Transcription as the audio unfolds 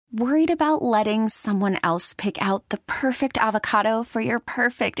Worried about letting someone else pick out the perfect avocado for your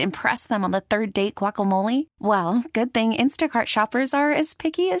perfect impress them on the third date guacamole? Well, good thing Instacart shoppers are as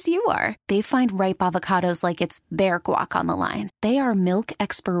picky as you are. They find ripe avocados like it's their guac on the line. They are milk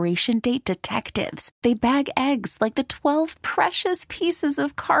expiration date detectives. They bag eggs like the 12 precious pieces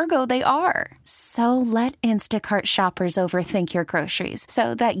of cargo they are. So let Instacart shoppers overthink your groceries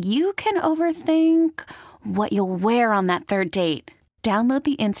so that you can overthink what you'll wear on that third date. Download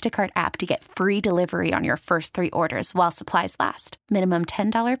the Instacart app to get free delivery on your first 3 orders while supplies last. Minimum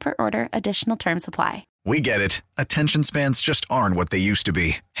 $10 per order. Additional terms apply. We get it. Attention spans just aren't what they used to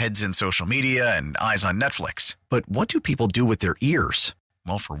be. Heads in social media and eyes on Netflix. But what do people do with their ears?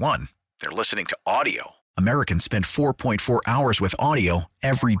 Well, for one, they're listening to audio. Americans spend 4.4 hours with audio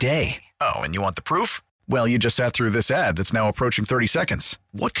every day. Oh, and you want the proof? Well, you just sat through this ad that's now approaching 30 seconds.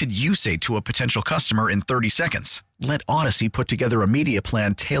 What could you say to a potential customer in 30 seconds? Let Odyssey put together a media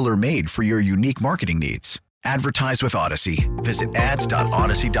plan tailor-made for your unique marketing needs. Advertise with Odyssey. Visit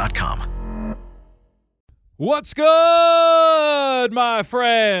ads.odyssey.com. What's good, my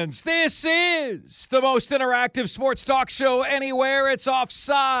friends? This is the most interactive sports talk show anywhere. It's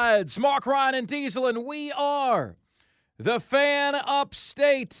Offsides. Mark, Ryan, and Diesel, and we are the Fan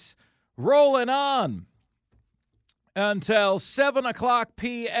Upstate, rolling on until 7 o'clock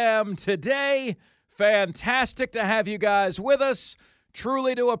p.m. today. Fantastic to have you guys with us.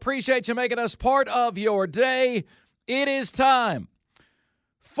 Truly do appreciate you making us part of your day. It is time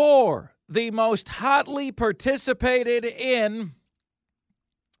for the most hotly participated in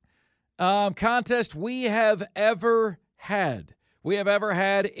contest we have ever had.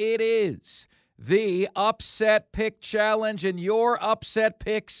 It is the Upset Pick Challenge, and your upset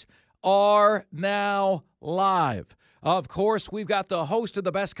picks are now live. Of course, we've got the host of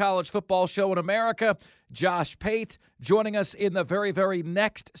the best college football show in America, Josh Pate, joining us in the very, very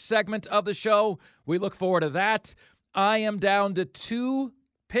next segment of the show. We look forward to that. I am down to 2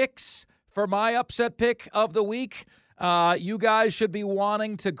 picks for my upset pick of the week. You guys should be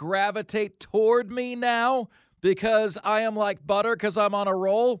wanting to gravitate toward me now because I am like butter because I'm on a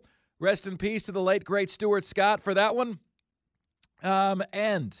roll. Rest in peace to the late, great Stuart Scott for that one.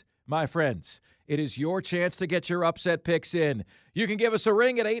 And, my friends, it is your chance to get your upset picks in. You can give us a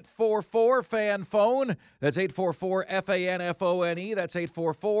ring at 844-FAN-PHONE. That's 844-FAN-FONE. That's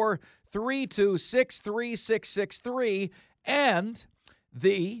 844-326-3663. And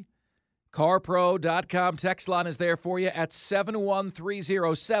the CarPro.com text line is there for you at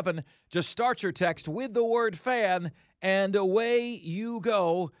 71307. Just start your text with the word fan, and away you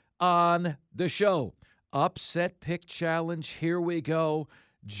go on the show. Upset Pick Challenge, here we go.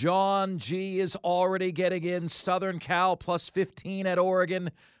 John G. is already getting in. Southern Cal plus 15 at Oregon.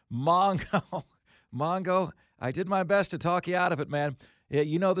 Mongo, I did my best to talk you out of it, man. Yeah,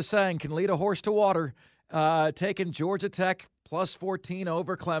 you know the saying, can lead a horse to water. Taking Georgia Tech plus 14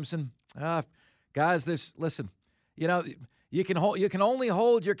 over Clemson. Guys, listen, you know, you can only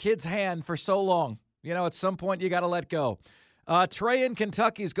hold your kid's hand for so long. You know, at some point you got to let go. Trey in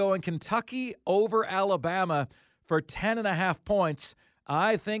Kentucky's going Kentucky over Alabama for 10.5 points.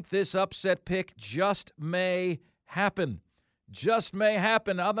 I think this upset pick just may happen. Just may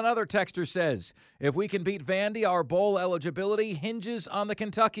happen. Another texter says, if we can beat Vandy, our bowl eligibility hinges on the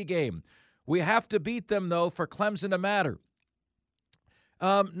Kentucky game. We have to beat them, though, for Clemson to matter.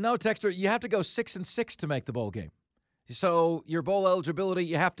 No, texter, you have to go 6-6 to make the bowl game. So your bowl eligibility,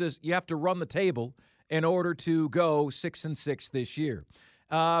 you have to run the table in order to go 6-6 this year.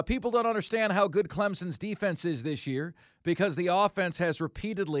 People don't understand how good Clemson's defense is this year because the offense has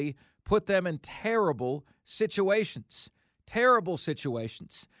repeatedly put them in terrible situations.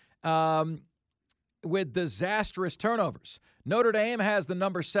 With disastrous turnovers. Notre Dame has the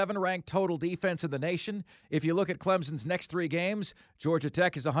number 7 ranked total defense in the nation. If you look at Clemson's next 3 games, Georgia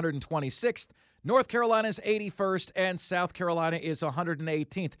Tech is 126th, North Carolina is 81st, and South Carolina is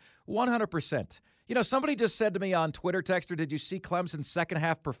 118th. 100%. You know, somebody just said to me on Twitter, texter, did you see Clemson's second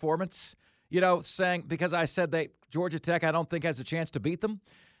half performance? You know, saying, because I said that Georgia Tech, I don't think has a chance to beat them.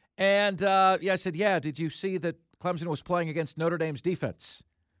 And I said, yeah, did you see that Clemson was playing against Notre Dame's defense?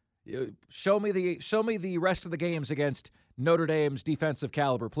 Show me the rest of the games against Notre Dame's defensive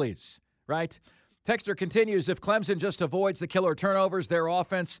caliber, please. Right? Texter continues, if Clemson just avoids the killer turnovers, their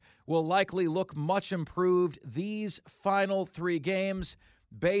offense will likely look much improved these final 3 games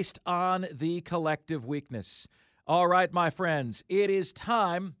based on the collective weakness. All right, my friends, it is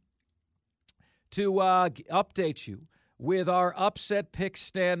time to update you with our upset pick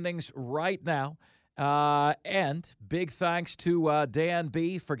standings right now. And big thanks to Dan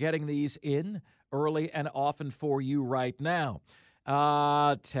B. for getting these in early and often for you right now.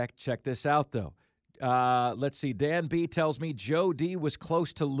 Check this out, though. Let's see. Dan B tells me Joe D was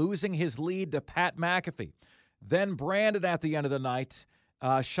close to losing his lead to Pat McAfee. Then Brandon, at the end of the night,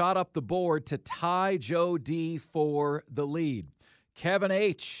 shot up the board to tie Joe D for the lead. Kevin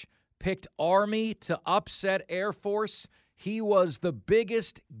H picked Army to upset Air Force. He was the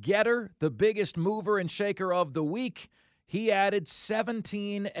biggest getter, the biggest mover and shaker of the week. He added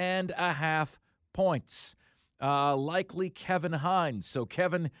 17.5 points. Likely Kevin Hines. So,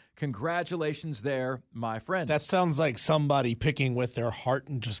 Kevin, congratulations there, my friend. That sounds like somebody picking with their heart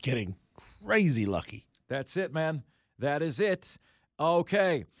and just getting crazy lucky. That's it, man. That is it.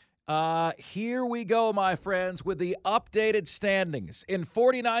 Okay. Here we go, my friends, with the updated standings. In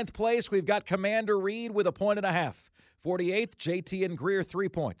 49th place, we've got Commander Reed with 1.5. 48th, JT and Greer, 3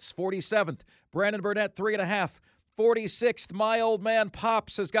 points. 47th, Brandon Burnett, 3.5. 46th, my old man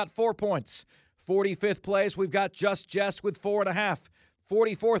Pops has got 4 points. 45th place, we've got Just Jess with 4.5.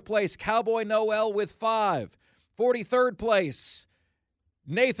 44th place, Cowboy Noel with 5. 43rd place,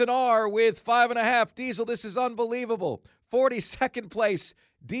 Nathan R. with 5.5. Diesel, this is unbelievable. 42nd place,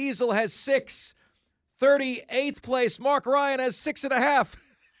 Diesel has 6. 38th place, Mark Ryan has 6.5.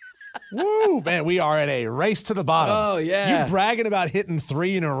 Woo, man, we are at a race to the bottom. Oh, yeah. You bragging about hitting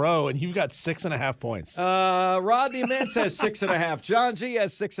 3 in a row, and you've got 6.5 points. Rodney Mintz has 6.5. John G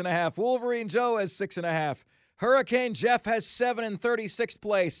has 6.5. Wolverine Joe has 6.5. Hurricane Jeff has 7 in 36th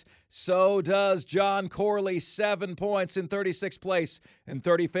place. So does John Corley, 7 points in 36th place. In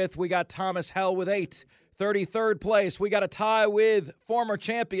 35th, we got Thomas Hell with 8. 33rd place, we got a tie with former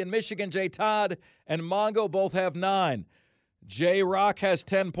champion Michigan J. Todd and Mongo, both have 9. J-Rock has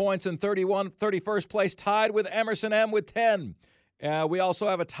 10 points in 31st place, tied with Emerson M with 10. We also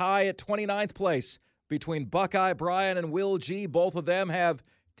have a tie at 29th place between Buckeye Brian and Will G. Both of them have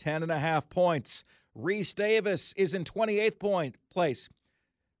 10.5 points. Reese Davis is in 28th place.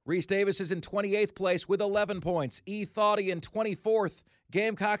 Reese Davis is in 28th place with 11 points. E. Thoughty in 24th.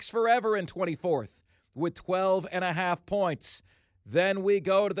 Gamecocks Forever in 24th with 12.5 points. Then we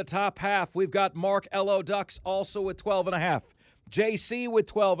go to the top half. We've got Mark L.O. Ducks also with 12.5. JC with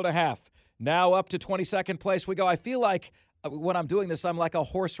 12.5. Now up to 22nd place we go. I feel like when I'm doing this, I'm like a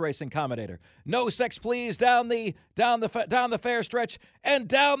horse racing commentator. No sex, please, down the fair stretch, and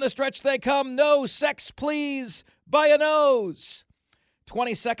down the stretch they come. No sex, please, by a nose.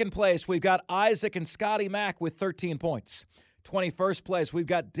 22nd place, we've got Isaac and Scotty Mack with 13 points. 21st place, we've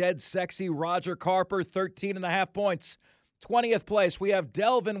got Dead Sexy Roger Carper, 13.5 points. 20th place, we have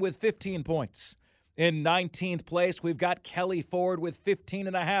Delvin with 15 points. In 19th place, we've got Kelly Ford with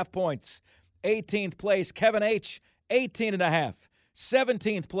 15.5 points. 18th place, Kevin H., 18.5.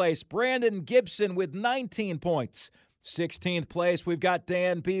 17th place, Brandon Gibson with 19 points. 16th place, we've got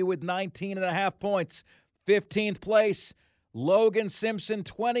Dan B. with 19.5 points. 15th place, Logan Simpson,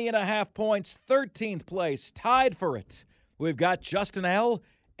 20.5 points. 13th place, tied for it, we've got Justin L.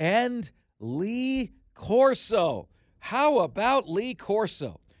 and Lee Corso. How about Lee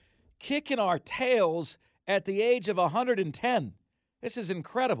Corso kicking our tails at the age of 110? This is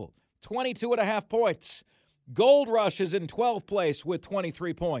incredible. 22.5 points. Gold Rush is in 12th place with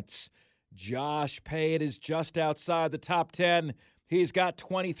 23 points. Josh Pate is just outside the top 10. He's got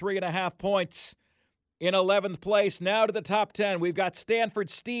 23.5 points. In 11th place, now to the top 10, we've got Stanford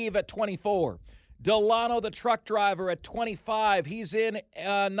Steve at 24. Delano the truck driver at 25. He's in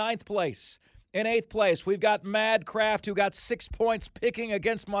 9th place. In 8th place, we've got Madcraft, who got 6 points picking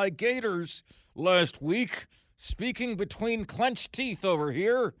against my Gators last week. Speaking between clenched teeth over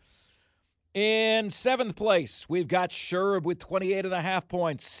here. In 7th place, we've got Sherb with 28.5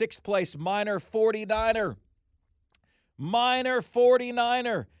 points. 6th place, Minor 49er. Minor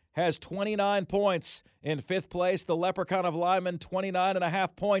 49er has 29 points. In 5th place, the Leprechaun of Lyman,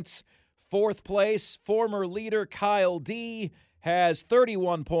 29.5 points. 4th place, former leader Kyle D. has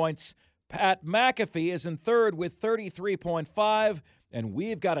 31 points. Pat McAfee is in 3rd with 33.5. And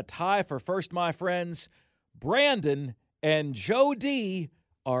we've got a tie for first, my friends. Brandon and Joe D.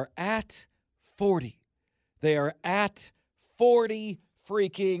 are at 40. They are at 40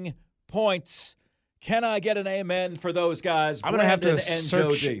 freaking points. Can I get an amen for those guys? I'm going to have to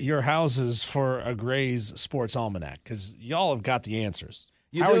search Joe D. your houses for a Gray's Sports Almanac because y'all have got the answers.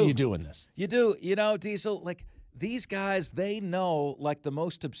 You How do. are you doing this? You do. You know, Diesel, like these guys, they know like the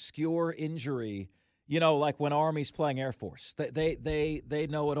most obscure injury, you know, like when Army's playing Air Force. They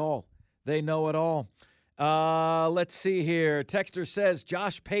know it all. They know it all. Let's see here. Texter says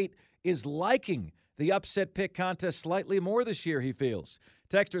Josh Pate is liking the upset pick contest slightly more this year, he feels.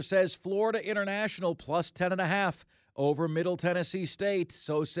 Texter says Florida International plus 10.5 over Middle Tennessee State.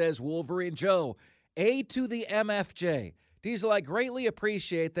 So says Wolverine Joe. A to the MFJ. Diesel, I greatly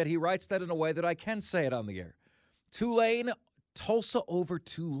appreciate that he writes that in a way that I can say it on the air. Tulsa over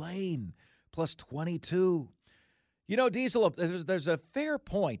Tulane, plus 22. You know, Diesel, there's a fair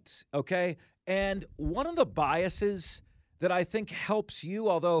point, okay? And one of the biases that I think helps you,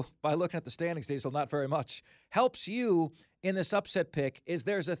 although by looking at the standings, Diesel, not very much, helps you in this upset pick is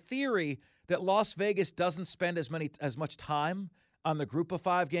there's a theory that Las Vegas doesn't spend as much time on the group of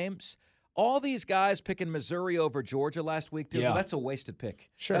 5 games. All these guys picking Missouri over Georgia last week, Diesel, that's a wasted pick.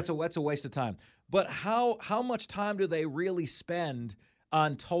 Sure. That's a waste of time. But how much time do they really spend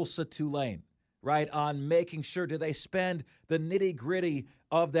on Tulsa Tulane, right? On making sure, do they spend the nitty-gritty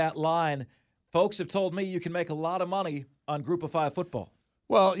of that line? Folks have told me you can make a lot of money on group of 5 football.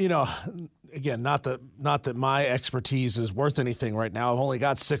 Well, you know, again, not that my expertise is worth anything right now. I've only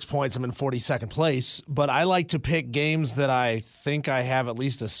got 6 points. I'm in 42nd place. But I like to pick games that I think I have at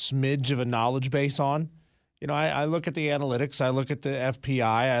least a smidge of a knowledge base on. You know, I look at the analytics. I look at the FPI.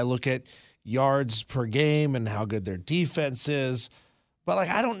 I look at yards per game and how good their defense is. But, like,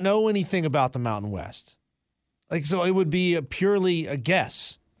 I don't know anything about the Mountain West. Like, so it would be purely a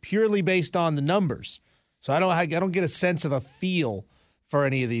guess, purely based on the numbers. So I don't get a sense of a feel for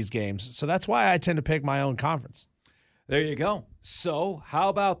any of these games. So that's why I tend to pick my own conference. There you go. So how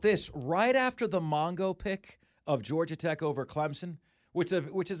about this? Right after the Mongo pick of Georgia Tech over Clemson, which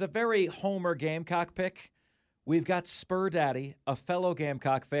is a very Homer Gamecock pick, we've got Spur Daddy, a fellow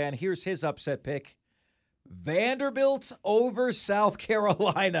Gamecock fan. Here's his upset pick. Vanderbilt over South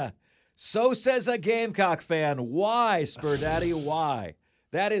Carolina. So says a Gamecock fan. Why, Spur Daddy? Why?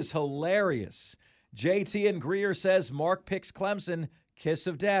 That is hilarious. JT and Greer says Mark picks Clemson. Kiss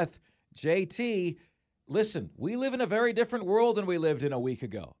of death. JT, listen, we live in a very different world than we lived in a week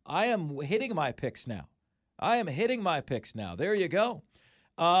ago. I am hitting my picks now. There you go.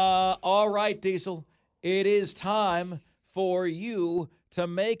 All right, Diesel. It is time for you to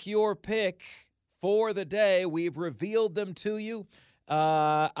make your pick for the day. We've revealed them to you.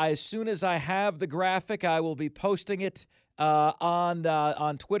 As soon as I have the graphic, I will be posting it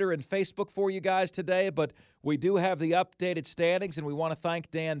on Twitter and Facebook for you guys today, but we do have the updated standings, and we want to thank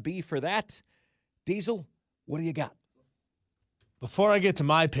Dan B for that. Diesel, what do you got? Before I get to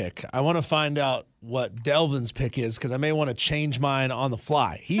my pick, I want to find out what Delvin's pick is because I may want to change mine on the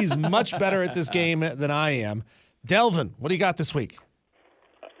fly. He's much better at this game than I am. Delvin, what do you got this week?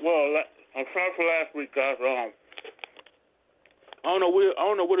 Well, I'm sorry for last week, guys. I don't know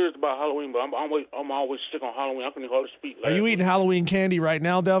what it is about Halloween, but I'm always sick on Halloween. I couldn't hardly speak. Are you eating Halloween candy right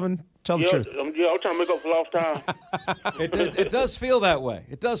now, Delvin? Tell the truth. I'm trying to make up for lost time. It does feel that way.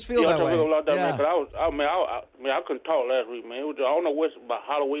 It does feel that way. Man, but I couldn't talk last week, man. I don't know what's about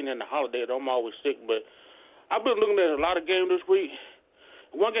Halloween and the holidays. I'm always sick, but I've been looking at a lot of games this week.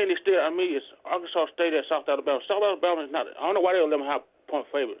 One game they stared at me is Arkansas State at South Alabama. South Alabama is not. I don't know why they're 11.5-point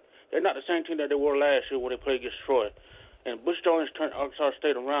favorite. They're not the same team that they were last year when they played against Troy. And Bush Jones turned Arkansas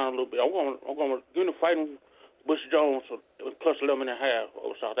State around a little bit. I'm going to give them fighting Bush Jones plus 11.5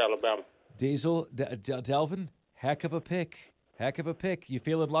 over South Alabama. Diesel, Delvin, heck of a pick. You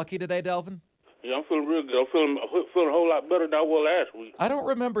feeling lucky today, Delvin? Yeah, I'm feeling real good. I'm feeling a whole lot better than I was last week. I don't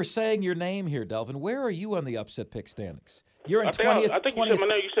remember saying your name here, Delvin. Where are you on the upset pick standings? You're in 20th. I think you said my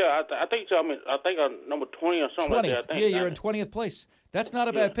name. You said I think I'm number 20 or something 20th. like that. You're in 20th place. That's not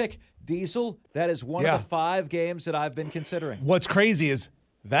a bad pick. Diesel, that is one of the 5 games that I've been considering. What's crazy is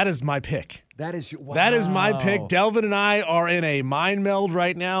that is my pick. That is my pick. Delvin and I are in a mind meld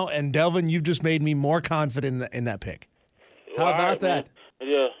right now, and Delvin, you've just made me more confident in that pick. How about that? Man.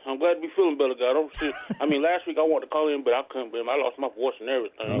 Yeah, I'm glad to be feeling better, guys. Last week I wanted to call in, but I couldn't. I lost my voice and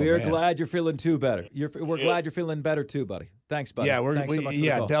everything. We're glad you're feeling better. We're glad you're feeling better too, buddy. Thanks, buddy. Yeah, Thanks so much for the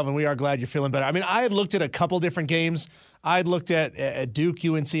call. Delvin, we are glad you're feeling better. I mean, I had looked at a couple different games. I had looked at Duke,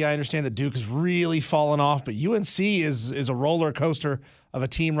 UNC. I understand that Duke has really fallen off, but UNC is a roller coaster of a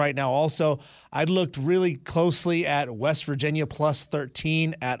team right now. Also, I looked really closely at West Virginia plus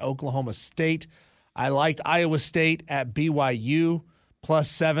 13 at Oklahoma State. I liked Iowa State at BYU plus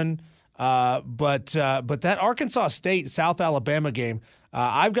 7. But that Arkansas State South Alabama game,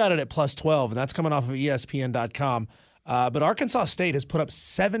 I've got it at plus 12, and that's coming off of ESPN.com. But Arkansas State has put up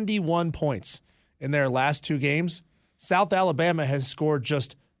 71 points in their last 2 games. South Alabama has scored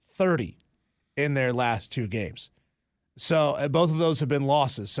just 30 in their last 2 games. So both of those have been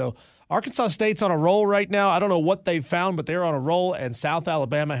losses. So Arkansas State's on a roll right now. I don't know what they've found, but they're on a roll, and South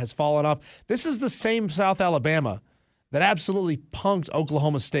Alabama has fallen off. This is the same South Alabama that absolutely punked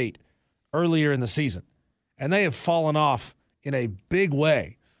Oklahoma State earlier in the season. And they have fallen off in a big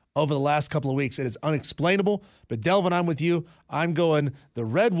way over the last couple of weeks. It is unexplainable. But Delvin, I'm with you. I'm going the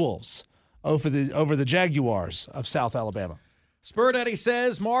Red Wolves over the Jaguars of South Alabama. Spur Daddy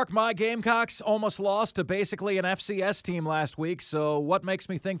says, Mark, my Gamecocks almost lost to basically an FCS team last week, so what makes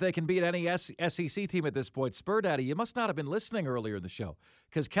me think they can beat any SEC team at this point? Spur Daddy, you must not have been listening earlier in the show,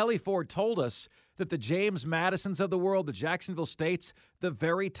 because Kelly Ford told us that the James Madisons of the world, the Jacksonville States, the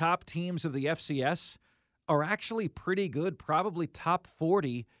very top teams of the FCS, are actually pretty good, probably top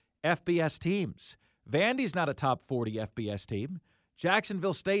 40 FBS teams. Vandy's not a top 40 FBS team.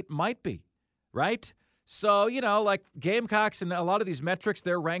 Jacksonville State might be, right? So, like Gamecocks and a lot of these metrics,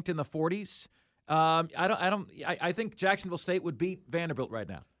 they're ranked in the 40s. I think Jacksonville State would beat Vanderbilt right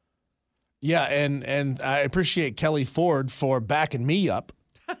now. Yeah, and I appreciate Kelly Ford for backing me up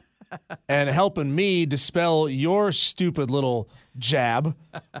and helping me dispel your stupid little jab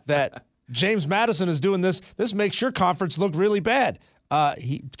that James Madison is doing this. This makes your conference look really bad.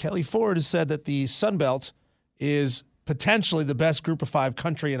 Kelly Ford has said that the Sun Belt is potentially the best Group of 5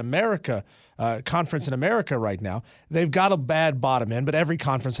 country in America, conference in America right now. They've got a bad bottom end, but every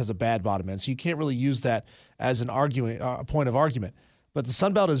conference has a bad bottom end, so you can't really use that as a point of argument. But the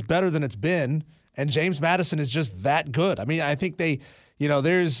Sun Belt is better than it's been, and James Madison is just that good. I mean, I think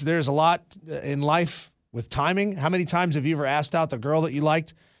there's a lot in life with timing. How many times have you ever asked out the girl that you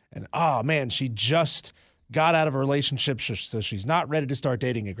liked, and oh man, she just got out of a relationship, so she's not ready to start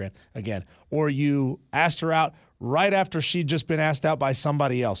dating again, or you asked her out right after she'd just been asked out by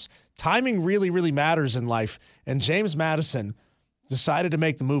somebody else. Timing really, really matters in life, and James Madison decided to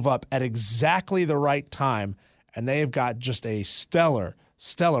make the move up at exactly the right time, and they have got just a stellar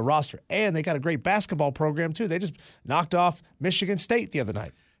roster, and they got a great basketball program too. They just knocked off Michigan State the other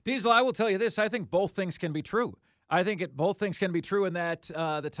night. Diesel, I will tell you this. I think both things can be true. I think both things can be true in that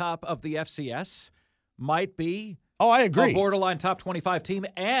the top of the FCS might be I agree. A borderline top 25 team,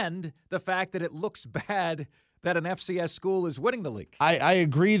 and the fact that it looks bad that an FCS school is winning the league. I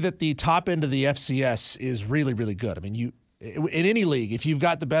agree that the top end of the FCS is really, really good. I mean, in any league, if you've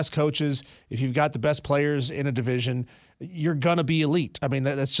got the best coaches, if you've got the best players in a division, you're gonna be elite. I mean,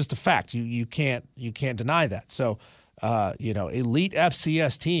 that's just a fact. You can't deny that. So, elite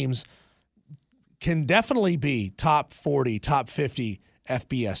FCS teams can definitely be top 40, top 50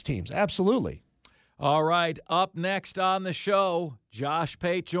 FBS teams. Absolutely. All right, up next on the show, Josh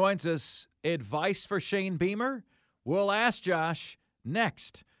Pate joins us. Advice for Shane Beamer? We'll ask Josh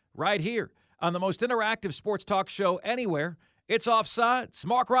next, right here on the most interactive sports talk show anywhere. It's Offsides.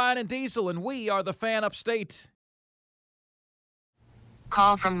 Mark, Ryan, and Diesel, and we are the Fan Upstate.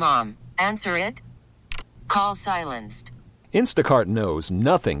 Call from mom. Answer it. Call silenced. Instacart knows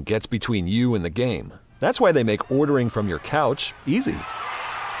nothing gets between you and the game. That's why they make ordering from your couch easy.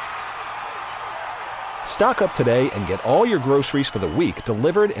 Stock up today and get all your groceries for the week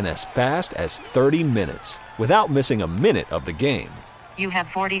delivered in as fast as 30 minutes without missing a minute of the game. You have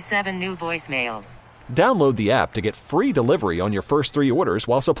 47 new voicemails. Download the app to get free delivery on your first 3 orders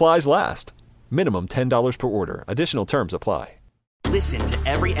while supplies last. Minimum $10 per order. Additional terms apply. Listen to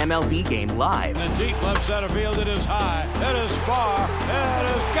every MLB game live. In the deep left center field, it is high, it is far, it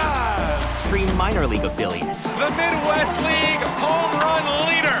is gone. Stream minor league affiliates. The Midwest League home run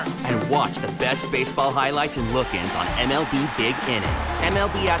leader. And watch the best baseball highlights and look-ins on MLB Big Inning.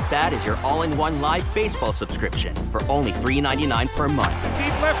 MLB At Bat is your all-in-one live baseball subscription for only $3.99 per month.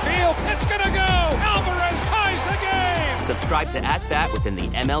 Deep left field, it's gonna go. Alvarez ties the game. Subscribe to At Bat within the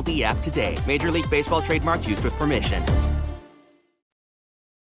MLB app today. Major League Baseball trademarks used with permission.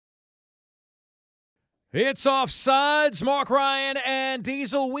 It's Offsides. Mark, Ryan, and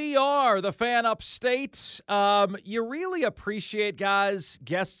Diesel. We are the Fan Upstate. You really appreciate, guys,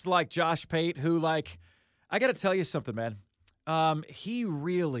 guests like Josh Pate, who, I got to tell you something, man. He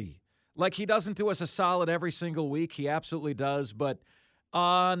really, he doesn't do us a solid every single week. He absolutely does. But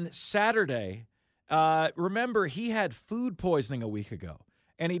on Saturday, remember, he had food poisoning a week ago,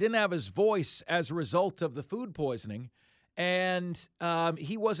 and he didn't have his voice as a result of the food poisoning, and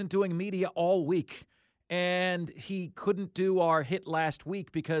he wasn't doing media all week. And he couldn't do our hit last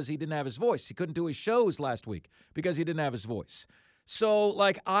week because he didn't have his voice. He couldn't do his shows last week because he didn't have his voice. So,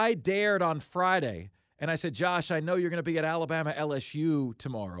 I dared on Friday, and I said, Josh, I know you're going to be at Alabama LSU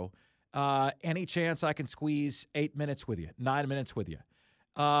tomorrow. Any chance I can squeeze 8 minutes with you, 9 minutes with you?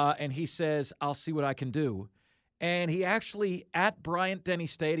 And he says, I'll see what I can do. And he actually, at Bryant-Denny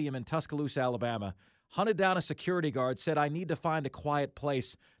Stadium in Tuscaloosa, Alabama, hunted down a security guard, said, I need to find a quiet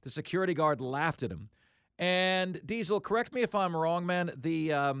place. The security guard laughed at him. And Diesel, correct me if I'm wrong, man.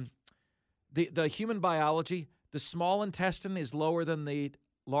 The human biology, the small intestine is lower than the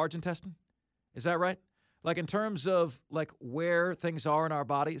large intestine. Is that right? like in terms of like where things are in our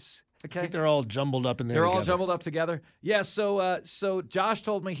bodies. Okay, I think they're all jumbled up in there. They're together. all jumbled up together. Yeah. So Josh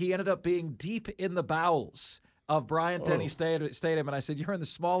told me he ended up being deep in the bowels of Bryant-Denny Stadium, and I said, "You're in the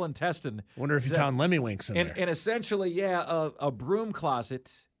small intestine." Wonder if you found Lemmy-Winks in there. And essentially, a broom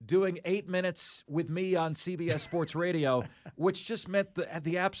closet doing 8 minutes with me on CBS Sports Radio, which just meant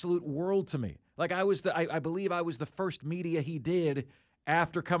the absolute world to me. Like I believe I was the first media he did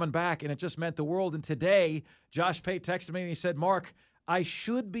after coming back, and it just meant the world. And today, Josh Pate texted me and he said, "Mark, I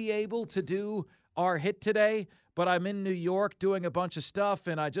should be able to do our hit today, but I'm in New York doing a bunch of stuff,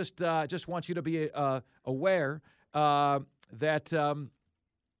 and I just want you to be aware that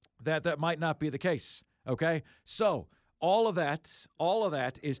might not be the case." Okay, so all of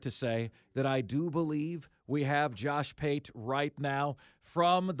that is to say that I do believe we have Josh Pate right now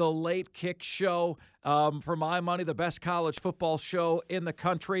from the Late Kick Show. For my money, the best college football show in the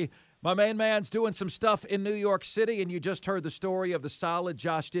country. My main man's doing some stuff in New York City, and you just heard the story of the solid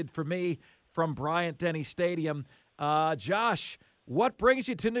Josh did for me from Bryant-Denny Stadium. Josh, what brings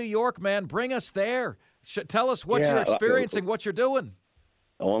you to New York, man? Bring us there. Tell us what you're experiencing, what you're doing.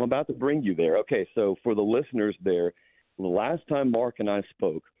 Oh, I'm about to bring you there. Okay, so for the listeners there, the last time Mark and I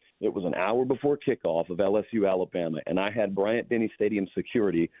spoke, it was an hour before kickoff of LSU Alabama, and I had Bryant-Denny Stadium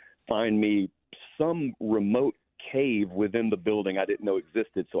security find me some remote cave within the building I didn't know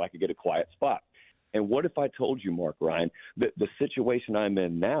existed so I could get a quiet spot. And what if I told you, Mark Ryan, that the situation I'm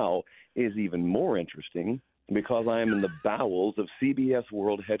in now is even more interesting because I am in the bowels of CBS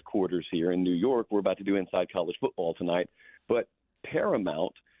World headquarters here in New York. We're about to do Inside College Football tonight, but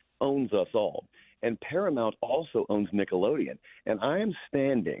Paramount owns us all. And Paramount also owns Nickelodeon. And I am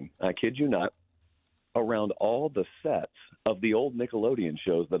standing, I kid you not, around all the sets of the old Nickelodeon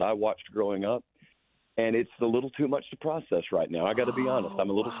shows that I watched growing up. And it's a little too much to process right now. I got to be honest. I'm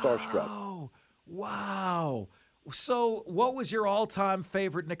a little starstruck. Wow. So what was your all-time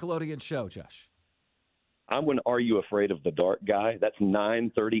favorite Nickelodeon show, Josh? I'm an Are You Afraid of the Dark guy. That's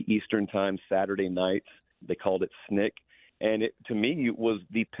 9:30 Eastern time, Saturday nights. They called it SNCC. And it, to me, it was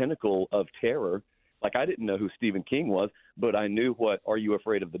the pinnacle of terror. Like, I didn't know who Stephen King was, but I knew what Are You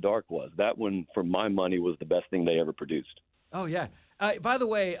Afraid of the Dark was. That one, for my money, was the best thing they ever produced. Oh, yeah. By the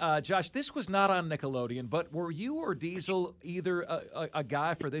way, Josh, this was not on Nickelodeon, but were you or Diesel either a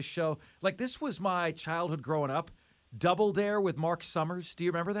guy for this show? Like, this was my childhood growing up. Double Dare with Mark Summers. Do you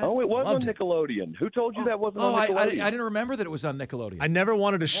remember that? Oh, it was on Nickelodeon. Who told you that wasn't on Nickelodeon? I didn't remember that it was on Nickelodeon. I never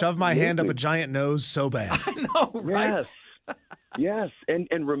wanted to shove my hand up a giant nose so bad. I know, right? Yes. Yes,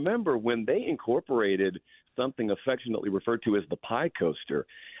 and remember when they incorporated something affectionately referred to as the pie coaster,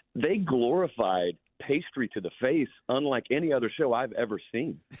 they glorified pastry to the face unlike any other show I've ever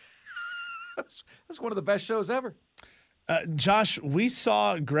seen. That's one of the best shows ever. Josh, we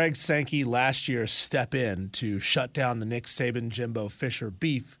saw Greg Sankey last year step in to shut down the Nick Saban, Jimbo Fisher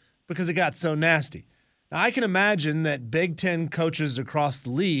beef because it got so nasty. Now, I can imagine that Big Ten coaches across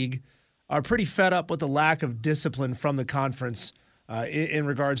the league are pretty fed up with the lack of discipline from the conference in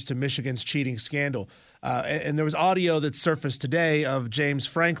regards to Michigan's cheating scandal. And there was audio that surfaced today of James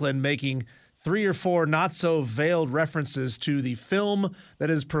Franklin making 3 or 4 not-so-veiled references to the film that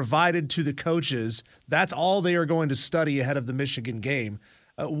is provided to the coaches. That's all they are going to study ahead of the Michigan game.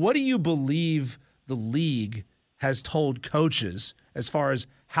 What do you believe the league has told coaches as far as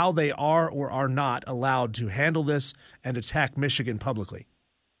how they are or are not allowed to handle this and attack Michigan publicly?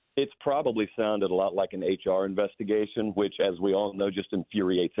 It's probably sounded a lot like an HR investigation, which, as we all know, just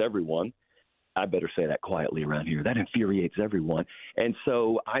infuriates everyone. I better say that quietly around here. That infuriates everyone. And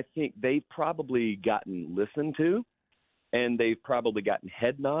so I think they've probably gotten listened to, and they've probably gotten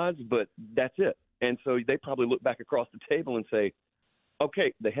head nods, but that's it. And so they probably look back across the table and say,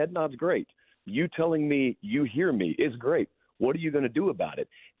 okay, the head nod's great. You telling me you hear me is great. What are you going to do about it?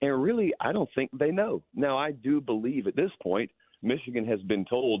 And really, I don't think they know. Now, I do believe at this point, Michigan has been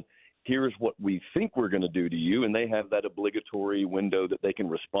told, here's what we think we're going to do to you, and they have that obligatory window that they can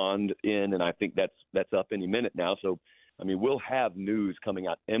respond in, and I think that's up any minute now. So, I mean, we'll have news coming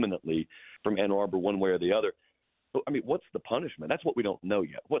out imminently from Ann Arbor one way or the other. But, I mean, what's the punishment? That's what we don't know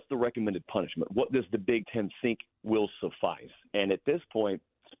yet. What's the recommended punishment? What does the Big Ten think will suffice? And at this point,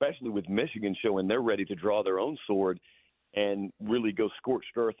 especially with Michigan showing they're ready to draw their own sword and really go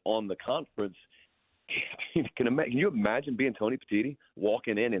scorched earth on the conference, can you imagine being Tony Petitti,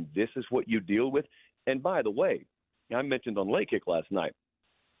 walking in and this is what you deal with? And by the way, I mentioned on Late Kick last night,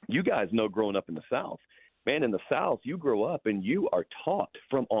 you guys know growing up in the South, man, in the South, you grow up and you are taught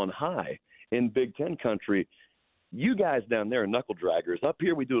from on high in Big Ten country, You guys down there are knuckle draggers. Up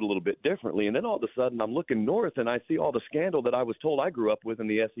here, we do it a little bit differently. And then all of a sudden, I'm looking north, and I see all the scandal that I was told I grew up with in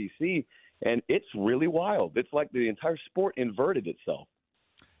the SEC, and it's really wild. It's like the entire sport inverted itself.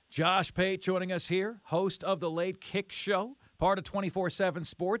 Josh Pate joining us here, host of The Late Kick Show, part of 24/7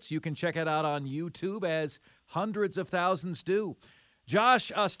 Sports. You can check it out on YouTube, as hundreds of thousands do.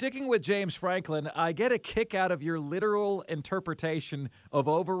 Josh, sticking with James Franklin, I get a kick out of your literal interpretation of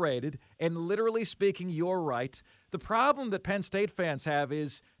overrated, and literally speaking, you're right. The problem that Penn State fans have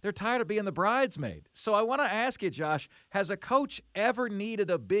is they're tired of being the bridesmaid. So I want to ask you, Josh, has a coach ever needed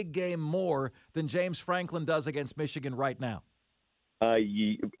a big game more than James Franklin does against Michigan right now?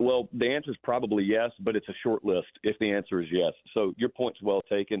 Well, the answer is probably yes, but it's a short list if the answer is yes. So your point's well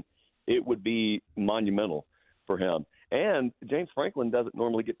taken. It would be monumental for him. And James Franklin doesn't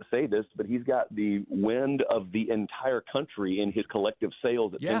normally get to say this, but he's got the wind of the entire country in his collective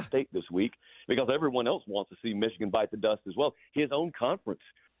sails at Penn State this week, because everyone else wants to see Michigan bite the dust as well. His own conference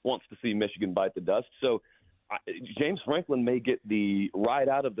wants to see Michigan bite the dust. So James Franklin may get the ride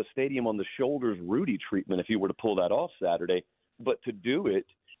out of the stadium on the shoulders Rudy treatment if he were to pull that off Saturday. But to do it,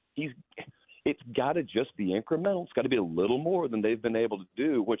 it's got to just be incremental. It's got to be a little more than they've been able to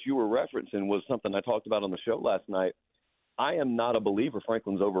do. What you were referencing was something I talked about on the show last night. I am not a believer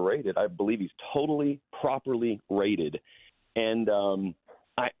Franklin's overrated. I believe he's totally properly rated. And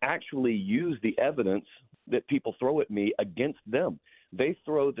I actually use the evidence that people throw at me against them. They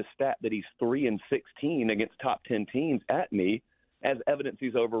throw the stat that he's 3-16 against top 10 teams at me as evidence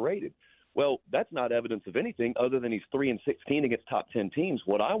he's overrated. Well, that's not evidence of anything other than he's 3-16 against top 10 teams.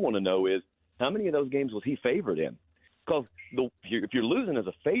 What I want to know is how many of those games was he favored in? Because if you're losing as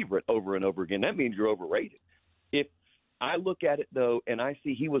a favorite over and over again, that means you're overrated. If I look at it, though, and I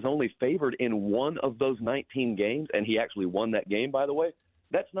see he was only favored in one of those 19 games, and he actually won that game, by the way,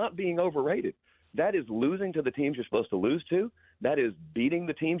 that's not being overrated. That is losing to the teams you're supposed to lose to. That is beating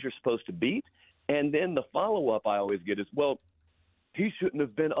the teams you're supposed to beat. And then the follow-up I always get is, well, he shouldn't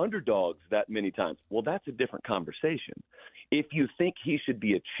have been underdogs that many times. Well, that's a different conversation. If you think he should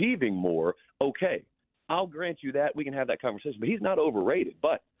be achieving more, okay, I'll grant you that. We can have that conversation. But he's not overrated.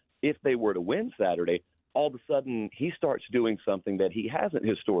 But if they were to win Saturday, all of a sudden he starts doing something that he hasn't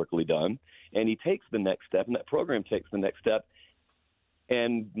historically done, and he takes the next step, and that program takes the next step.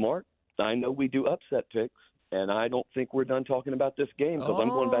 And, Mark, I know we do upset picks, and I don't think we're done talking about this game because I'm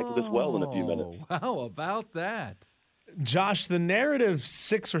going back to this well in a few minutes. How about that? Josh, the narrative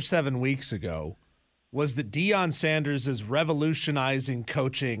 6 or 7 weeks ago was that Deion Sanders is revolutionizing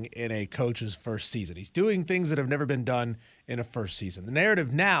coaching in a coach's first season. He's doing things that have never been done in a first season. The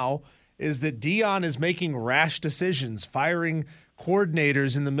narrative now is that Deion is making rash decisions, firing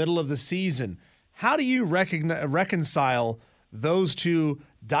coordinators in the middle of the season. How do you reconcile those two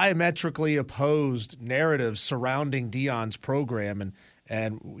diametrically opposed narratives surrounding Deion's program,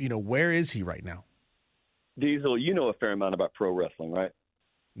 and you know, where is he right now? Diesel, you know a fair amount about pro wrestling, right?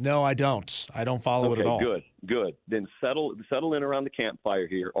 No, I don't. I don't follow it at all. Good. Then settle in around the campfire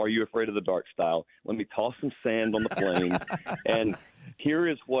here. Are you afraid of the dark style? Let me toss some sand on the flames. And here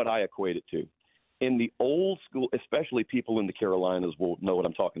is what I equate it to. In the old school, especially people in the Carolinas will know what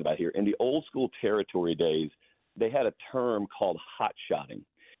I'm talking about here. In the old school territory days, they had a term called hot shotting.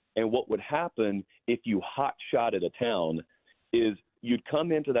 And what would happen if you hot shotted a town is you'd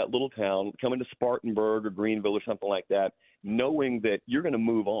come into that little town, come into Spartanburg or Greenville or something like that, knowing that you're going to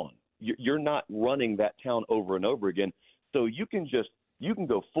move on. You're not running that town over and over again. So you can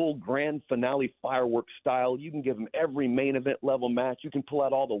go full grand finale fireworks style. You can give them every main event level match. You can pull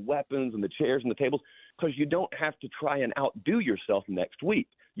out all the weapons and the chairs and the tables because you don't have to try and outdo yourself next week.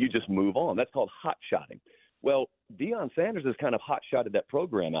 You just move on. That's called hot shotting. Well, Deion Sanders has kind of hot shotted that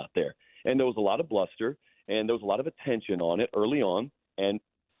program out there. And there was a lot of bluster and there was a lot of attention on it early on. And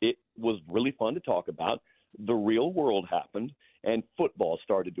it was really fun to talk about. The real world happened and football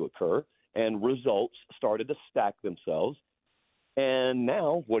started to occur and results started to stack themselves. And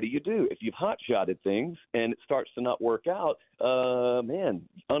now what do? If you've hot-shotted things and it starts to not work out,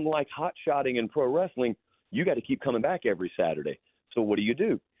 unlike hot-shotting in pro wrestling, you got to keep coming back every Saturday. So what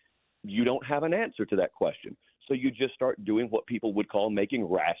do? You don't have an answer to that question. So you just start doing what people would call making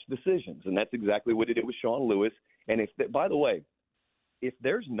rash decisions. And that's exactly what he did with Sean Lewis. And by the way, if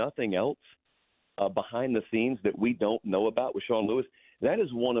there's nothing else behind the scenes that we don't know about with Sean Lewis, that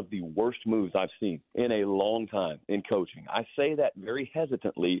is one of the worst moves I've seen in a long time in coaching. I say that very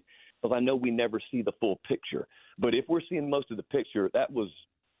hesitantly because I know we never see the full picture. But if we're seeing most of the picture, that was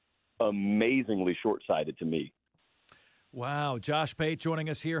amazingly short-sighted to me. Wow. Josh Pate joining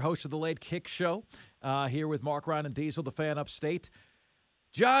us here, host of the Late Kick Show, here with Mark, Ryan, and Diesel, the fan upstate.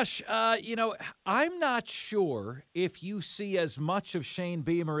 Josh, I'm not sure if you see as much of Shane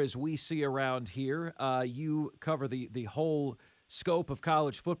Beamer as we see around here. You cover the whole scope of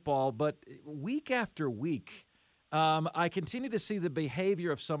college football, but week after week, I continue to see the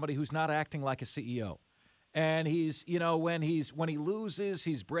behavior of somebody who's not acting like a CEO. And he's, when he loses,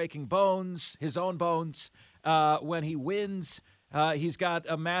 he's breaking bones, his own bones. When he wins, he's got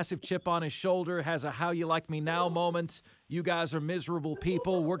a massive chip on his shoulder, has a how you like me now moment. You guys are miserable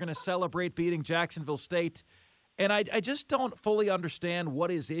people. We're going to celebrate beating Jacksonville State. And I just don't fully understand what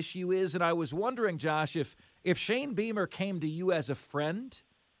his issue is. And I was wondering, Josh, if Shane Beamer came to you as a friend,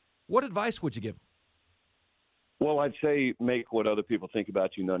 what advice would you give him? Well, I'd say make what other people think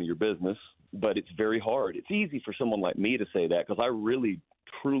about you none of your business, but it's very hard. It's easy for someone like me to say that because I really,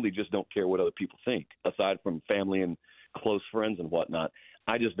 truly just don't care what other people think, aside from family and close friends and whatnot.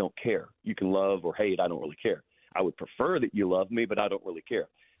 I just don't care. You can love or hate. I don't really care. I would prefer that you love me, but I don't really care.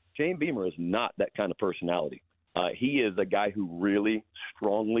 Shane Beamer is not that kind of personality. He is a guy who really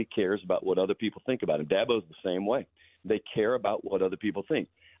strongly cares about what other people think about him. Dabo's the same way. They care about what other people think.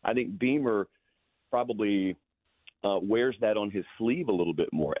 I think Beamer probably wears that on his sleeve a little bit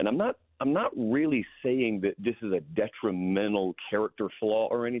more. And I'm not really saying that this is a detrimental character flaw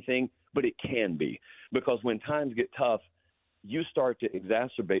or anything, but it can be. Because when times get tough, you start to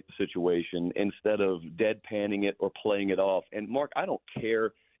exacerbate the situation instead of deadpanning it or playing it off. And, Mark, I don't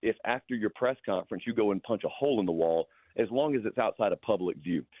care if after your press conference you go and punch a hole in the wall, as long as it's outside of public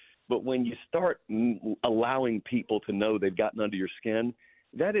view. But when you start allowing people to know they've gotten under your skin,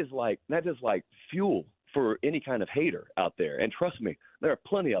 that is like fuel for any kind of hater out there. And trust me, there are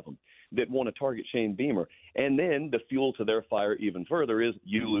plenty of them that want to target Shane Beamer. And then the fuel to their fire even further is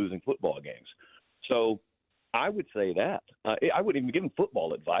you losing football games. So I would say that. I wouldn't even give him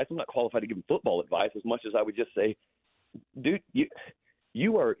football advice. I'm not qualified to give him football advice as much as I would just say, dude,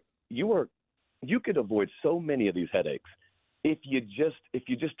 you could avoid so many of these headaches if you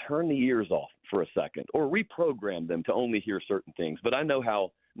just turn the ears off for a second or reprogram them to only hear certain things. But I know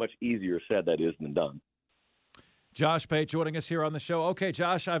how much easier said that is than done. Josh Pate joining us here on the show. Okay,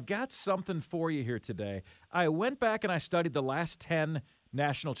 Josh, I've got something for you here today. I went back and I studied the last 10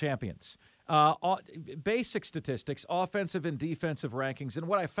 national champions. Basic statistics, offensive and defensive rankings. And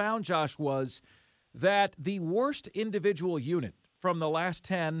what I found, Josh, was that the worst individual unit from the last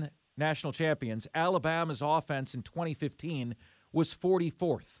 10 national champions, Alabama's offense in 2015, was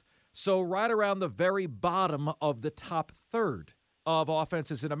 44th. So right around the very bottom of the top third of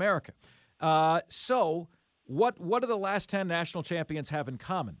offenses in America. So what do the last 10 national champions have in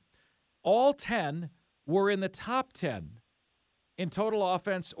common? All 10 were in the top 10 in total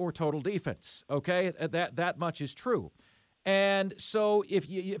offense or total defense, okay? That much is true. And so if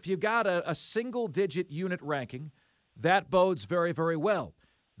you've got a single-digit unit ranking, that bodes very, very well.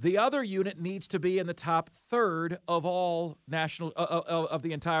 The other unit needs to be in the top third of all national of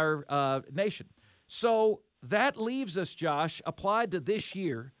the entire nation. So that leaves us, Josh, applied to this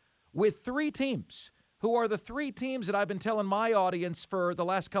year, with three teams who are the three teams that I've been telling my audience for the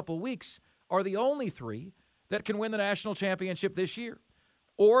last couple of weeks are the only three that can win the national championship this year.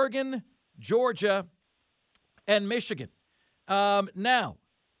 Oregon, Georgia, and Michigan. Now,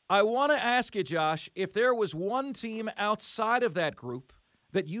 I want to ask you, Josh, if there was one team outside of that group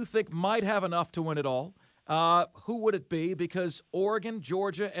that you think might have enough to win it all, who would it be? Because Oregon,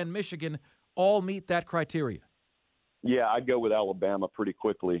 Georgia, and Michigan all meet that criteria. Yeah, I'd go with Alabama pretty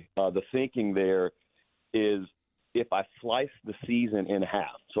quickly. The thinking there is if I slice the season in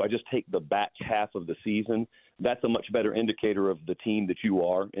half, so I just take the back half of the season, that's a much better indicator of the team that you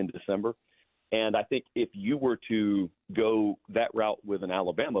are in December. And I think if you were to go that route with an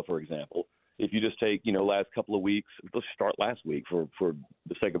Alabama, for example, if you just take, last couple of weeks, let's start last week for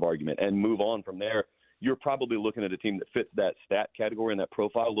the sake of argument, and move on from there, you're probably looking at a team that fits that stat category and that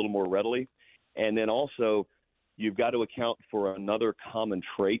profile a little more readily. And then also you've got to account for another common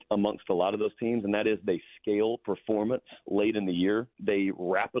trait amongst a lot of those teams, and that is they scale performance late in the year. They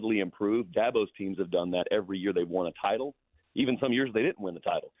rapidly improve. Dabo's teams have done that every year they've won a title. Even some years they didn't win the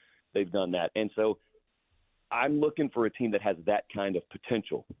title. They've done that. And so I'm looking for a team that has that kind of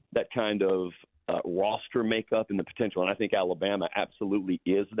potential, that kind of roster makeup and the potential. And I think Alabama absolutely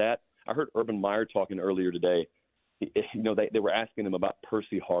is that. I heard Urban Meyer talking earlier today. They were asking him about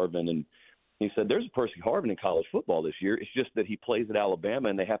Percy Harvin, and he said, there's a Percy Harvin in college football this year. It's just that he plays at Alabama,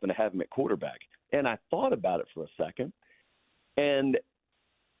 and they happen to have him at quarterback. And I thought about it for a second. And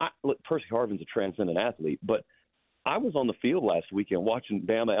look, Percy Harvin's a transcendent athlete, but I was on the field last weekend watching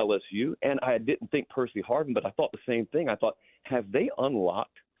Bama LSU, and I didn't think Percy Harvin, but I thought the same thing. I thought, have they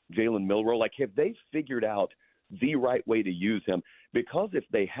unlocked Jalen Milroe? Like, have they figured out the right way to use him, because if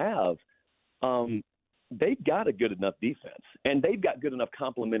they have, they've got a good enough defense, and they've got good enough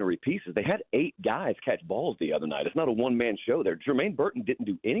complementary pieces. They had 8 guys catch balls the other night. It's not a one-man show there. Jermaine Burton didn't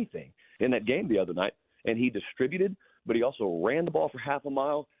do anything in that game the other night, and he distributed, but he also ran the ball for half a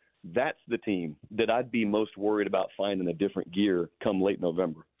mile. That's the team that I'd be most worried about finding a different gear come late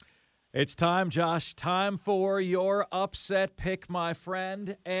November. It's time, Josh. Time for your upset pick, my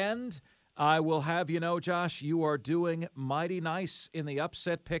friend. And I will have you know, Josh, you are doing mighty nice in the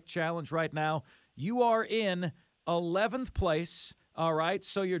upset pick challenge right now. You are in 11th place, all right?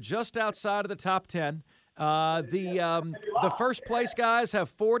 So you're just outside of the top 10. The first place guys have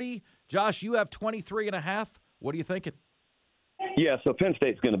 40. Josh, you have 23.5. What are you thinking? Yeah, so Penn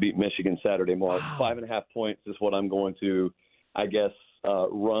State's going to beat Michigan Saturday, Mark. Wow. 5.5 points is what I'm going to, I guess,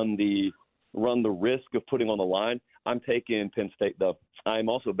 run the risk of putting on the line. I'm taking Penn State, though. I'm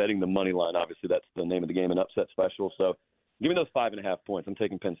also betting the money line. Obviously, that's the name of the game, an upset special. So give me those 5.5 points. I'm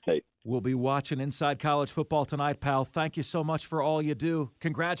taking Penn State. We'll be watching Inside College Football tonight, pal. Thank you so much for all you do.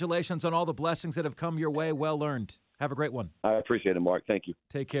 Congratulations on all the blessings that have come your way. Well earned. Have a great one. I appreciate it, Mark. Thank you.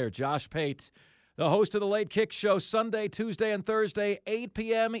 Take care. Josh Pate, the host of the Late Kick Show, Sunday, Tuesday, and Thursday, 8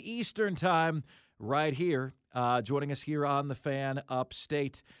 p.m. Eastern Time, right here, joining us here on The Fan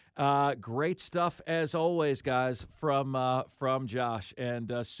Upstate. Great stuff, as always, guys, from Josh,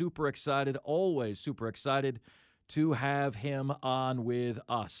 and super excited, always super excited to have him on with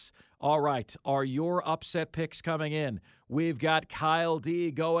us. All right, are your upset picks coming in? We've got Kyle D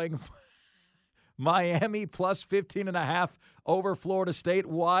going Miami plus 15.5 over Florida State,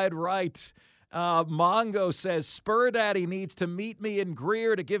 wide right. Mongo says, Spur Daddy needs to meet me in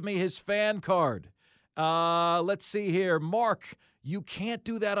Greer to give me his fan card. Let's see here. Mark, you can't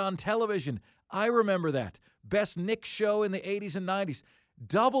do that on television. I remember that. Best Nick show in the 80s and 90s.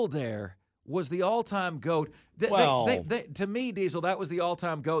 Double Dare was the all-time GOAT. To me, Diesel, that was the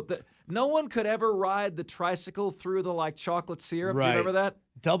all-time GOAT. No one could ever ride the tricycle through the, chocolate syrup. Right. Do you remember that?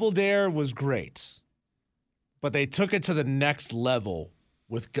 Double Dare was great, but they took it to the next level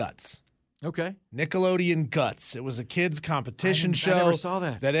with Guts. Okay. Nickelodeon Guts. It was a kids' competition show I never saw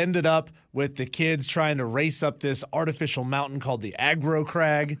that. ended up with the kids trying to race up this artificial mountain called the Aggro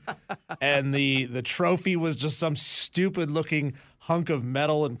Crag. And the trophy was just some stupid-looking hunk of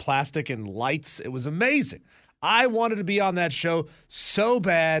metal and plastic and lights. It was amazing. I wanted to be on that show so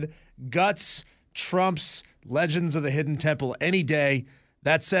bad. Guts trumps Legends of the Hidden Temple any day.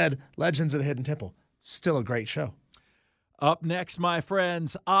 That said, Legends of the Hidden Temple, still a great show. Up next, my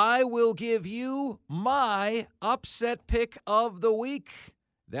friends, I will give you my upset pick of the week.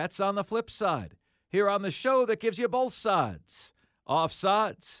 That's on the flip side. Here on the show that gives you both sides.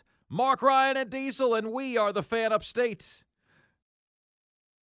 Offsides. Mark, Ryan, and Diesel, and we are the Fan Upstate.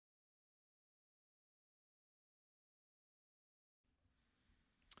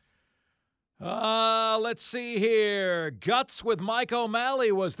 Let's see here. Guts with Mike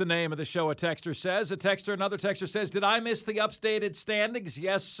O'Malley was the name of the show, a texter says. Another texter says, did I miss the updated standings?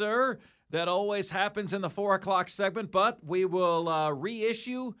 Yes, sir. That always happens in the 4 o'clock segment, but we will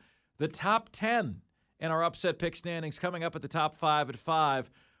reissue the top 10 in our upset pick standings coming up at the top 5 at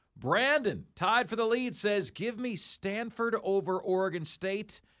 5. Brandon, tied for the lead, says, give me Stanford over Oregon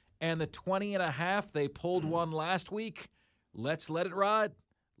State and the 20.5. They pulled one last week. Let's let it ride.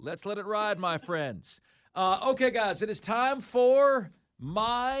 Let's let it ride, my friends. Okay, guys, it is time for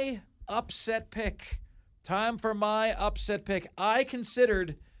my upset pick. I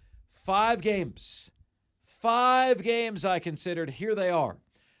considered 5 games. 5 games I considered. Here they are.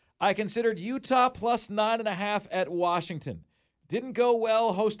 I considered Utah plus 9.5 at Washington. Didn't go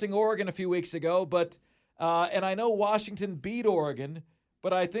well hosting Oregon a few weeks ago, but and I know Washington beat Oregon,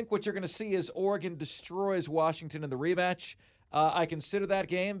 but I think what you're going to see is Oregon destroys Washington in the rematch. I consider that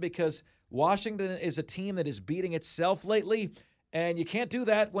game because Washington is a team that is beating itself lately, and you can't do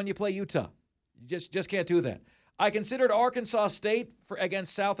that when you play Utah. You just can't do that. I considered Arkansas State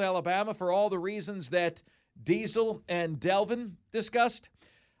against South Alabama for all the reasons that Diesel and Delvin discussed.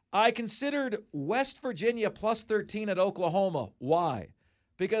 I considered West Virginia plus 13 at Oklahoma. Why?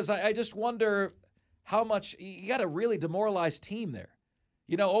 Because I just wonder how much – you got a really demoralized team there.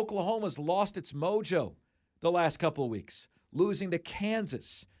 You know, Oklahoma's lost its mojo the last couple of weeks. Losing to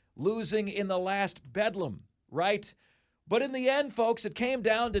Kansas, losing in the last Bedlam, right? But in the end, folks, it came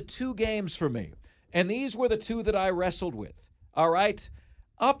down to 2 games for me. And these were the 2 that I wrestled with, all right?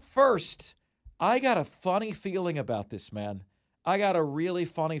 Up first, I got a funny feeling about this, man. I got a really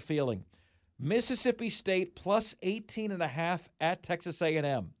funny feeling. Mississippi State plus 18.5 at Texas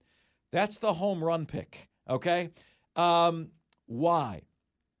A&M. That's the home run pick, okay? Why?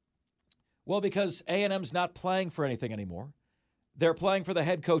 Well, because A&M's not playing for anything anymore. They're playing for the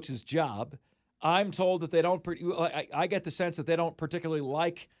head coach's job. I'm told that they don't I get the sense that they don't particularly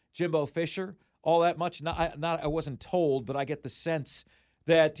like Jimbo Fisher all that much. I wasn't told, but I get the sense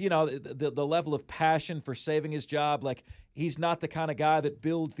that, the level of passion for saving his job, like he's not the kind of guy that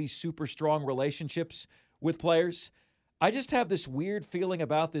builds these super strong relationships with players. I just have this weird feeling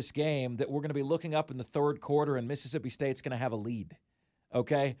about this game that we're going to be looking up in the third quarter and Mississippi State's going to have a lead,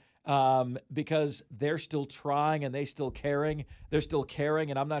 okay? Because they're still trying and they're still caring,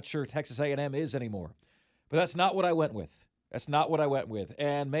 and I'm not sure Texas A&M is anymore. But that's not what I went with.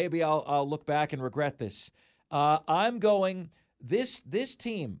 And maybe I'll look back and regret this. I'm going this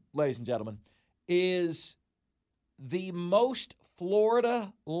team, ladies and gentlemen, is the most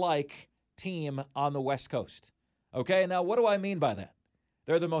Florida-like team on the West Coast. Okay, now what do I mean by that?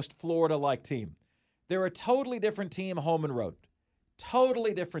 They're the most Florida-like team. They're a totally different team home and road.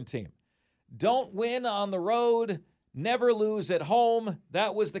 Totally different team. Don't win on the road, never lose at home.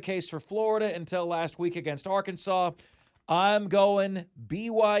 That was the case for Florida until last week against Arkansas. I'm going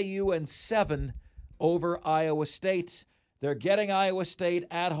BYU and 7 over Iowa State. They're getting Iowa State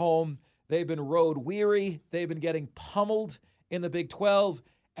at home. They've been road weary. They've been getting pummeled in the Big 12.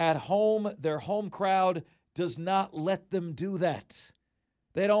 At home, their home crowd does not let them do that.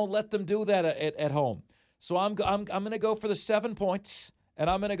 They don't let them do that at home. So I'm going to go for the 7 points, and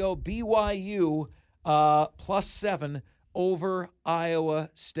I'm going to go BYU plus 7 over Iowa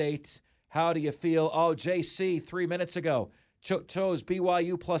State. How do you feel? Oh, JC 3 minutes ago chose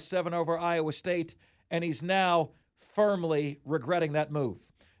BYU plus 7 over Iowa State, and he's now firmly regretting that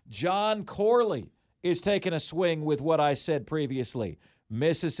move. John Corley is taking a swing with what I said previously.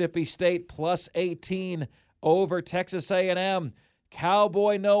 Mississippi State plus 18 over Texas A&M.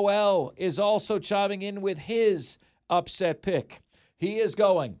 Cowboy Noel is also chiming in with his upset pick. He is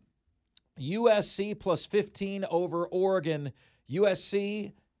going USC plus 15 over Oregon.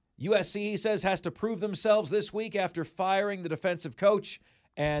 USC, he says, has to prove themselves this week after firing the defensive coach,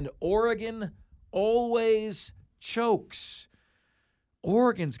 and Oregon always chokes.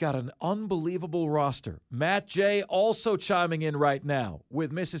 Oregon's got an unbelievable roster. Matt J. also chiming in right now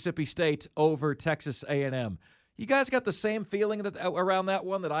with Mississippi State over Texas A&M. You guys got the same feeling around that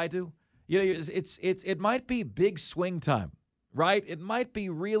one that I do? It might be big swing time, right? It might be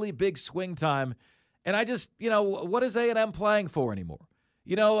really big swing time. And I just, what is A&M playing for anymore?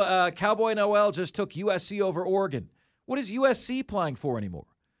 Cowboy Noel just took USC over Oregon. What is USC playing for anymore?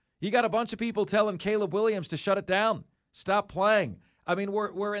 You got a bunch of people telling Caleb Williams to shut it down, stop playing. I mean,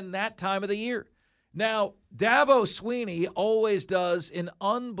 we're in that time of the year. Now, Dabo Swinney always does an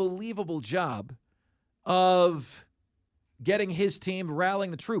unbelievable job of getting his team rallying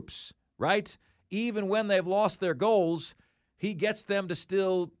the troops, right? Even when they've lost their goals, he gets them to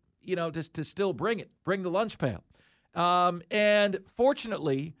still, to still bring the lunch pail. And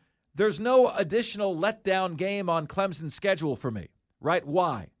fortunately, there's no additional letdown game on Clemson's schedule for me, right?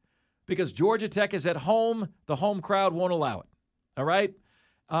 Why? Because Georgia Tech is at home. The home crowd won't allow it. All right?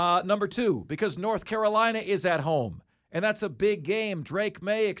 Number 2, because North Carolina is at home, and that's a big game, Drake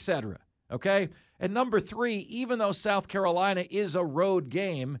May, etc. Okay? And number 3, even though South Carolina is a road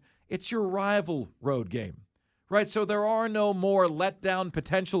game, it's your rival road game, right? So there are no more letdown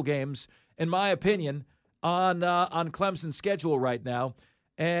potential games, in my opinion, on Clemson's schedule right now.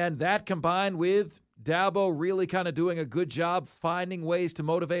 And that combined with Dabo really kind of doing a good job finding ways to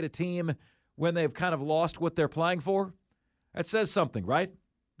motivate a team when they've kind of lost what they're playing for, that says something, right?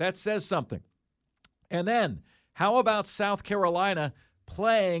 That says something. And then, how about South Carolina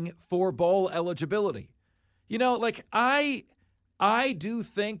playing for bowl eligibility? I do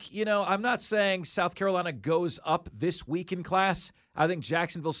think, I'm not saying South Carolina goes up this week in class. I think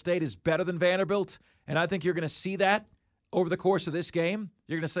Jacksonville State is better than Vanderbilt, and I think you're going to see that over the course of this game.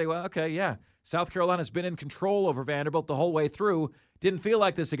 You're going to say, well, okay, yeah, South Carolina's been in control over Vanderbilt the whole way through. Didn't feel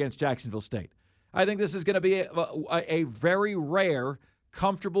like this against Jacksonville State. I think this is going to be a very rare,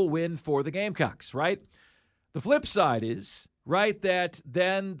 comfortable win for the Gamecocks, right? The flip side is, right, that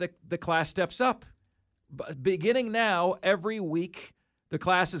then the class steps up. Beginning now, every week, the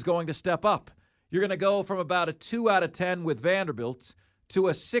class is going to step up. You're going to go from about a 2 out of 10 with Vanderbilt to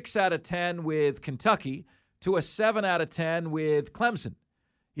a 6 out of 10 with Kentucky to a 7 out of 10 with Clemson.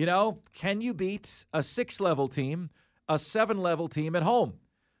 Can you beat a 6-level team, a 7-level team at home?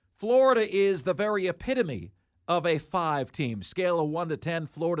 Florida is the very epitome of a 5 team. Scale of 1 to 10,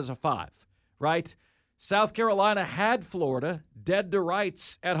 Florida's a 5, right? South Carolina had Florida dead to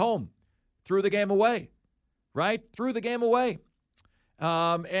rights at home. Threw the game away, right? Threw the game away.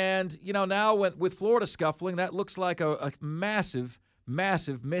 And, now with Florida scuffling, that looks like a massive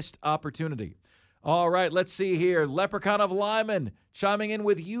Massive missed opportunity. All right, let's see here. Leprechaun of Lyman chiming in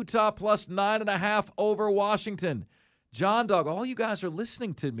with Utah plus 9.5 over Washington. John Dog, all you guys are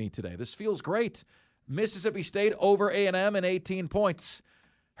listening to me today. This feels great. Mississippi State over A&M and 18 points.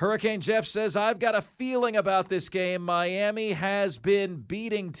 Hurricane Jeff says, I've got a feeling about this game. Miami has been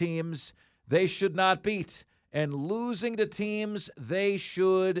beating teams they should not beat and losing to teams they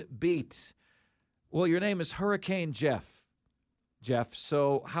should beat. Well, your name is Hurricane Jeff,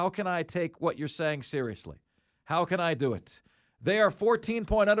 so how can I take what you're saying seriously? How can I do it? They are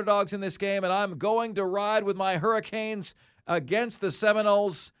 14-point underdogs in this game, and I'm going to ride with my Hurricanes against the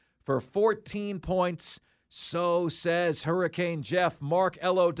Seminoles for 14 points. So says Hurricane Jeff. Mark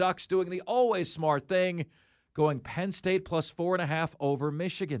L.O. Ducks doing the always smart thing, going Penn State plus 4.5 over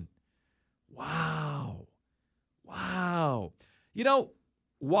Michigan. Wow. You know,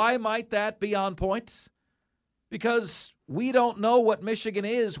 why might that be on point? Because we don't know what Michigan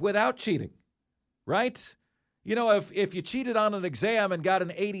is without cheating, right? You know, if you cheated on an exam and got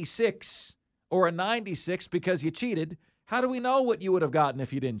an 86 or a 96 because you cheated, how do we know what you would have gotten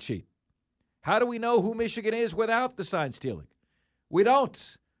if you didn't cheat? How do we know who Michigan is without the sign stealing? We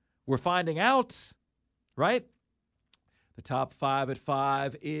don't. We're finding out, right? The top 5 at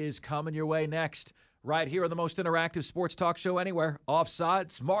 5 is coming your way next, right here on the most interactive sports talk show anywhere,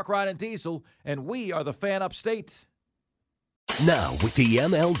 Offsides, Mark, Ryan, and Diesel, and we are the Fan Upstate. Now, with the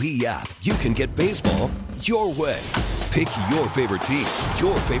MLB app, you can get baseball your way. Pick your favorite team,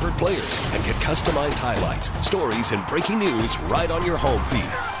 your favorite players, and get customized highlights, stories, and breaking news right on your home feed.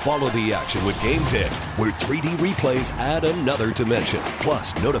 Follow the action with Game Day, where 3D replays add another dimension.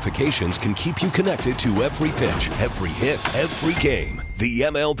 Plus, notifications can keep you connected to every pitch, every hit, every game. The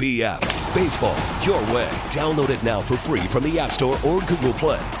MLB app. Baseball your way. Download it now for free from the App Store or Google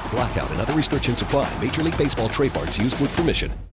Play. Blackout and other restrictions apply. Major League Baseball trademarks used with permission.